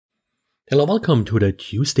Hello, welcome to the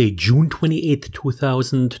Tuesday, June 28th,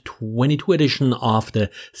 2022 edition of the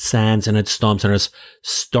SANS and Storm Center's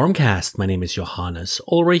Stormcast. My name is Johannes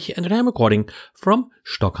Ulrich and I'm recording from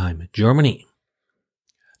Stockholm, Germany.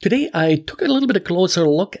 Today, I took a little bit of closer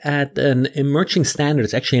look at an emerging standard.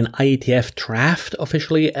 It's actually an IETF draft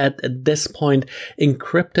officially at this point.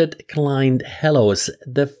 Encrypted client hellos,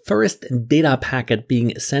 the first data packet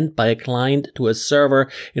being sent by a client to a server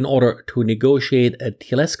in order to negotiate a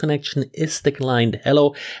TLS connection is the client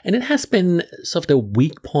hello. And it has been sort of the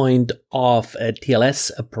weak point of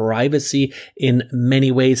TLS privacy in many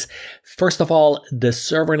ways. First of all, the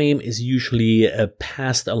server name is usually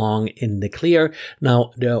passed along in the clear.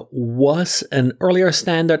 Now, there was an earlier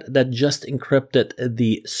standard that just encrypted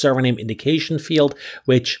the server name indication field,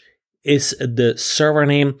 which is the server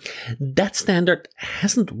name. That standard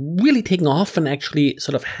hasn't really taken off and actually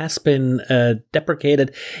sort of has been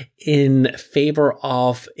deprecated in favor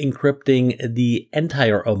of encrypting the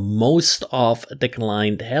entire or most of the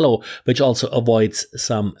client hello, which also avoids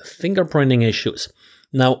some fingerprinting issues.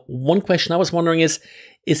 Now, one question I was wondering is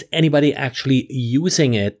anybody actually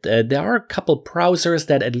using it? There are a couple browsers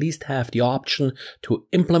that at least have the option to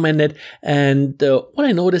implement it. And what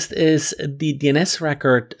I noticed is the DNS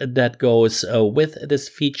record that goes with this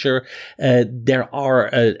feature. There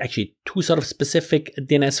are actually two sort of specific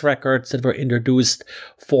DNS records that were introduced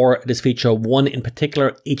for this feature. One in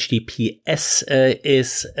particular, HTTPS,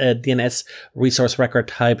 is a DNS resource record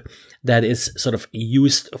type that is sort of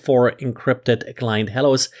used for encrypted client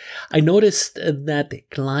hellos. I noticed that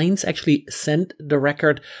clients actually sent the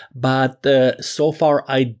record, but so far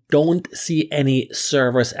I don't see any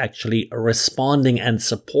servers actually responding and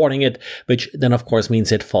supporting it, which then of course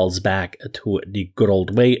means it falls back to the good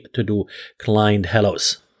old way to do client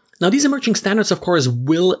hellos. Now, these emerging standards, of course,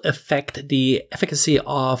 will affect the efficacy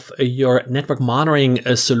of your network monitoring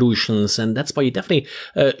solutions. And that's why you definitely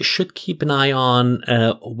should keep an eye on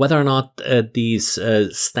whether or not these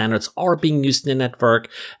standards are being used in the network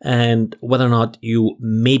and whether or not you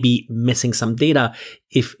may be missing some data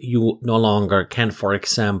if you no longer can, for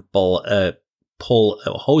example, pull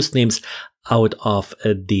host names out of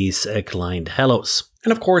these client hellos.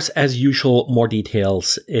 And of course, as usual, more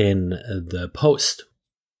details in the post.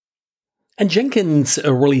 And Jenkins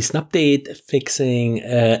released an update fixing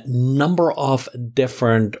a number of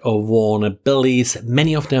different vulnerabilities,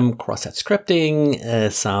 many of them cross-site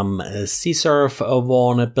scripting, some CSRF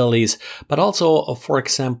vulnerabilities, but also, for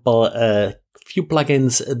example, few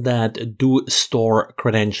plugins that do store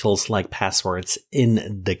credentials like passwords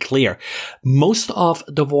in the clear. Most of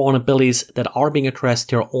the vulnerabilities that are being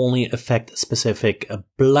addressed here only affect specific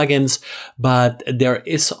plugins, but there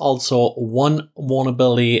is also one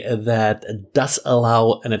vulnerability that does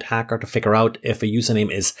allow an attacker to figure out if a username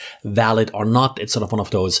is valid or not. It's sort of one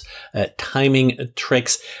of those timing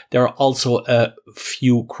tricks. There are also a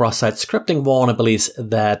few cross-site scripting vulnerabilities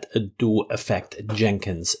that do affect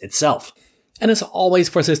Jenkins itself. And as always,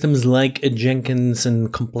 for systems like Jenkins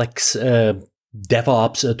and complex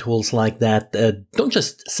DevOps tools like that, don't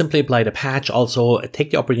just simply apply the patch. Also,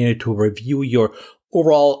 take the opportunity to review your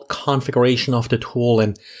overall configuration of the tool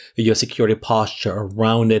and your security posture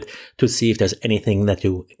around it to see if there's anything that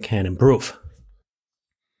you can improve.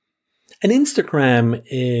 And Instagram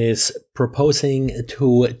is proposing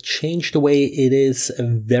to change the way it is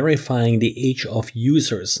verifying the age of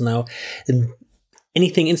users. Now,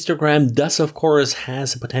 anything Instagram does, of course,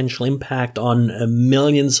 has a potential impact on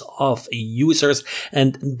millions of users.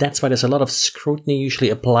 And that's why there's a lot of scrutiny usually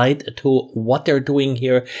applied to what they're doing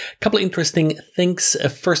here. A couple of interesting things.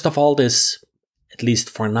 First of all, this, at least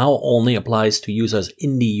for now, only applies to users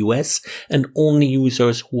in the US and only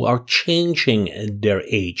users who are changing their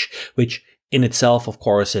age, which in itself, of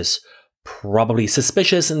course, is probably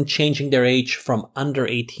suspicious in changing their age from under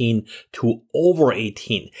 18 to over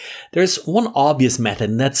 18. There's one obvious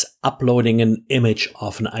method, and that's uploading an image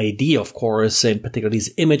of an ID, of course. In particular,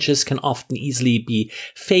 these images can often easily be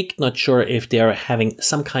fake. Not sure if they're having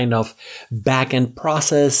some kind of back-end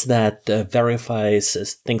process that verifies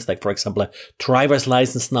things like, for example, a driver's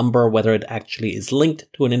license number, whether it actually is linked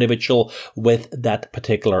to an individual with that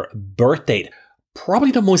particular birth date.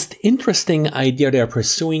 Probably the most interesting idea they're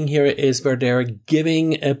pursuing here is where they're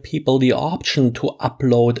giving people the option to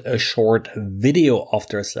upload a short video of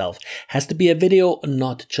themselves. Has to be a video,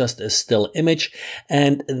 not just a still image.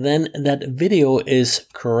 And then that video is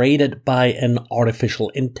created by an artificial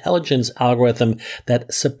intelligence algorithm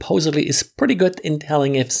that supposedly is pretty good in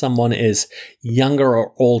telling if someone is younger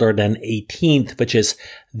or older than 18, which is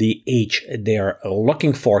the age they're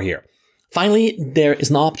looking for here. Finally, there is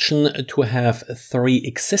an option to have 3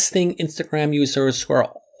 existing Instagram users who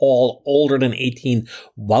are all older than 18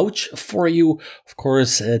 vouch for you. Of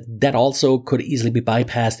course, that also could easily be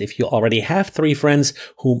bypassed if you already have 3 friends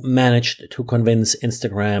who managed to convince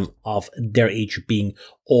Instagram of their age being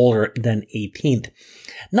older than 18.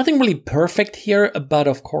 Nothing really perfect here, but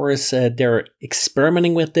of course, they're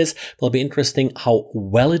experimenting with this. It'll be interesting how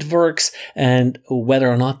well it works and whether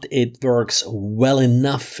or not it works well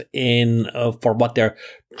enough for what they're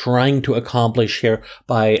trying to accomplish here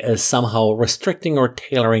by somehow restricting or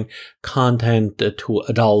tailoring content to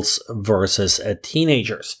adults versus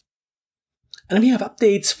teenagers. And we have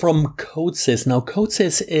updates from CodeSys. Now,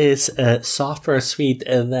 CodeSys is a software suite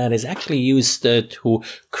that is actually used to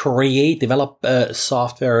develop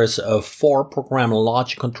softwares for programmable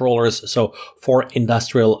logic controllers, so for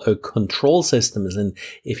industrial control systems. And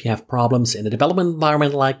if you have problems in a development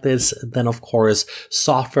environment like this, then of course,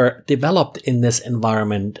 software developed in this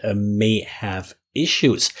environment may have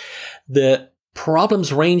issues. The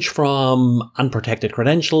problems range from unprotected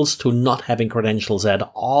credentials to not having credentials at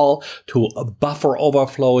all to buffer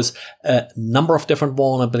overflows. A number of different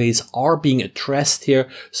vulnerabilities are being addressed here.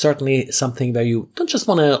 Certainly something where you don't just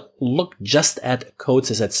want to look just at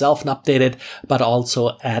CodeSys itself and update it, but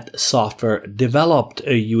also at software developed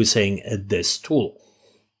using this tool.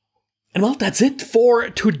 And well, that's it for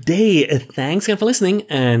today. Thanks again for listening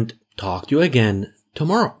and talk to you again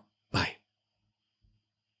tomorrow.